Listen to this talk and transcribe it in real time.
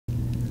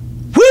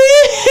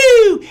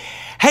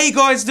How you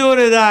guys doing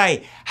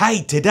today?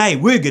 Hey, today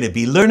we're going to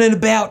be learning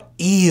about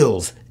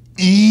eels.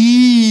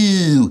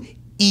 Ew,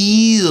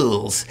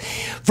 eels.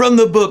 From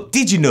the book,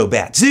 Did You Know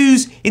About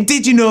Zoos and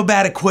Did You Know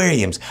About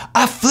Aquariums?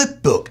 A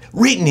flip book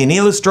written and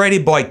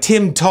illustrated by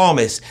Tim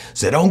Thomas.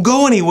 So don't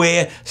go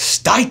anywhere,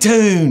 stay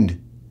tuned.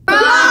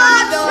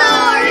 Croc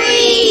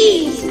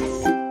Stories!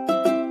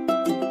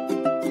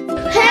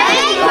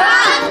 Hey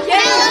Croc,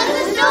 tell us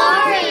a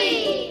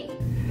story!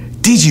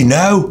 Did you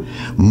know?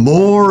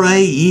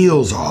 Moray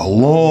eels are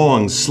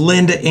long,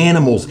 slender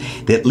animals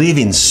that live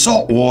in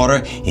salt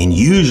water and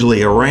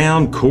usually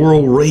around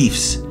coral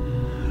reefs.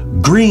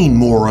 Green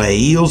moray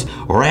eels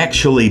are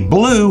actually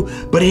blue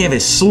but have a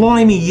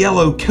slimy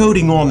yellow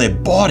coating on their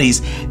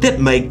bodies that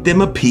make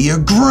them appear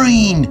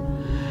green.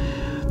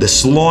 The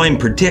slime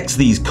protects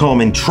these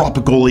common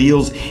tropical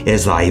eels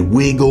as they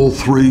wiggle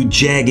through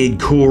jagged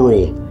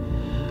coral.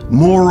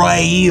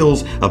 Moray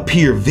eels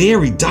appear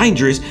very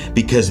dangerous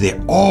because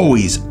they're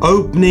always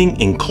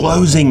opening and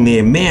closing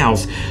their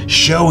mouths,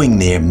 showing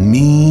their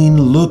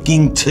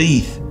mean-looking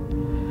teeth.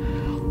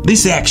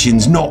 This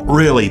action's not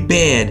really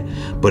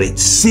bad, but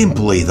it's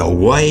simply the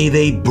way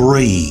they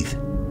breathe.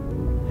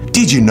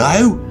 Did you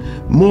know?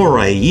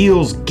 Moray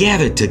eels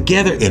gather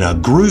together in a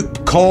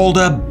group called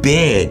a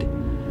bed.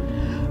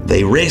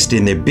 They rest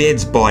in their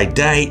beds by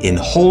day in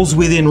holes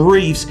within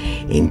reefs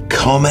and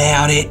come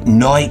out at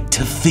night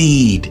to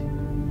feed.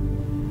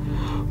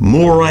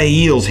 Moray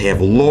eels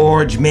have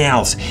large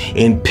mouths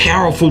and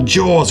powerful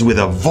jaws with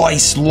a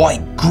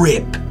vice-like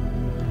grip.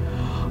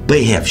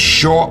 They have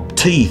sharp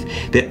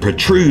teeth that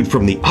protrude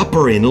from the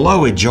upper and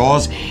lower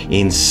jaws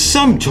and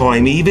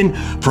sometimes even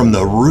from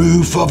the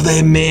roof of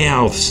their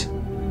mouths.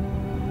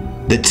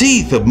 The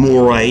teeth of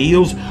moray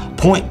eels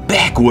point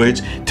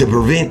backwards to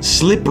prevent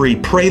slippery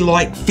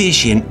prey-like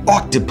fish and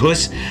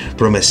octopus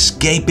from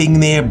escaping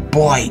their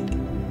bite.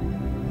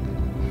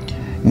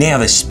 Now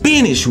the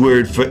Spanish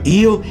word for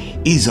eel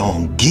is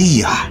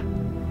anguilla,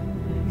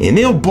 and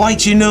they'll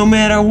bite you no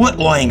matter what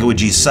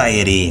language you say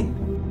it in.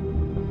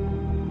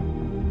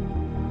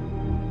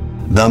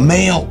 The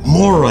male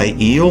moray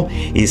eel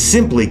is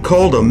simply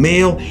called a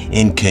male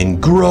and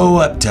can grow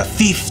up to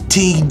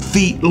 15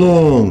 feet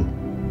long.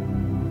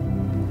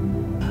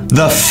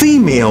 The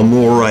female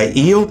moray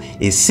eel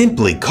is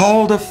simply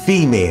called a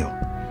female.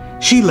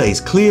 She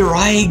lays clear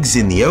eggs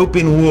in the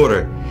open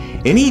water,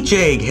 and each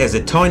egg has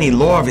a tiny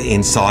larva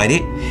inside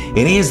it,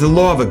 and as the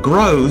larva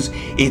grows,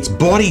 its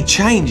body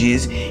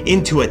changes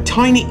into a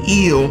tiny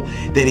eel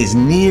that is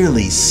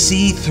nearly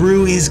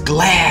see-through as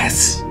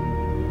glass.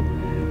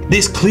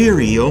 This clear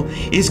eel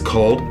is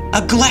called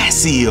a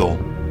glass eel.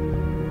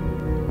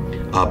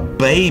 A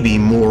baby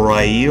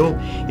moray eel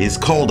is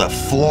called a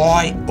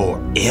fly or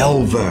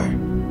elver.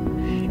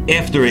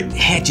 After it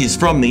hatches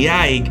from the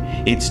egg,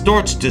 it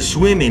starts to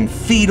swim and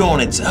feed on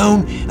its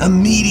own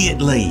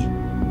immediately.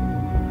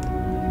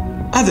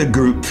 Other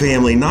group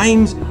family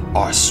names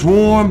are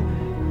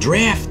swarm,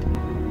 draft,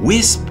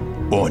 wisp,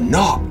 or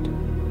knot.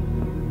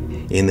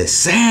 And the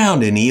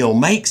sound an eel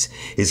makes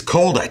is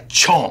called a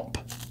chomp.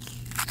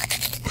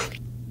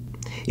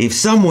 If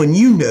someone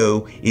you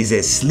know is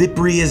as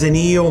slippery as an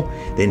eel,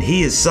 then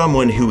he is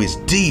someone who is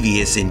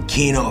devious and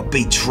cannot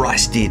be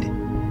trusted.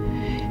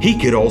 He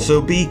could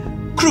also be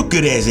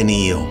crooked as an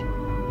eel.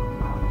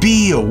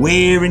 Be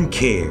aware and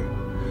care.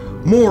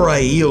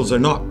 Moray eels are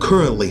not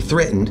currently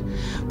threatened,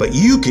 but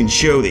you can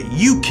show that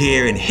you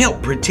care and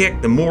help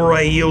protect the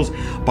moray eels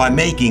by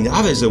making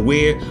others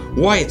aware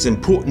why it's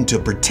important to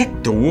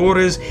protect the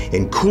waters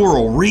and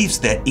coral reefs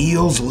that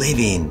eels live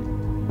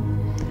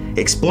in.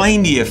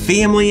 Explain to your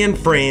family and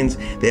friends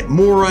that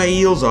moray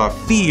eels are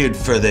feared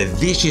for their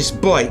vicious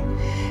bite.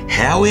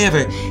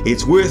 However,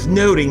 it's worth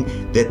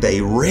noting that they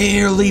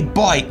rarely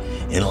bite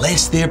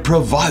unless they're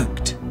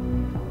provoked.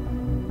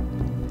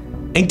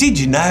 And did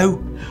you know?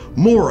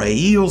 Moray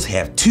eels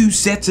have two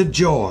sets of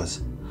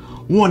jaws,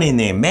 one in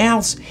their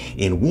mouths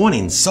and one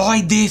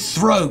inside their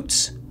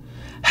throats.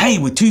 Hey,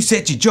 with two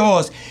sets of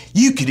jaws,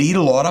 you could eat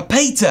a lot of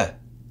pizza.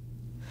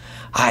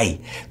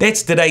 Hey,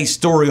 that's today's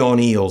story on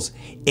eels.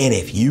 And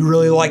if you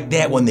really like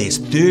that one, there's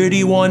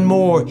 31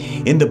 more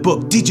in the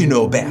book Did You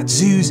Know About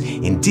Zoos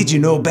and Did You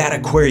Know About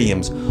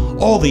Aquariums?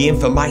 All the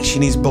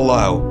information is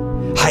below.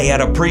 Hey,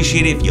 I'd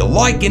appreciate it if you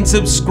like and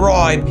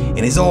subscribe. And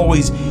as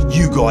always,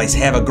 you guys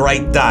have a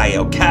great day,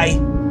 okay?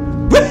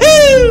 Woohoo!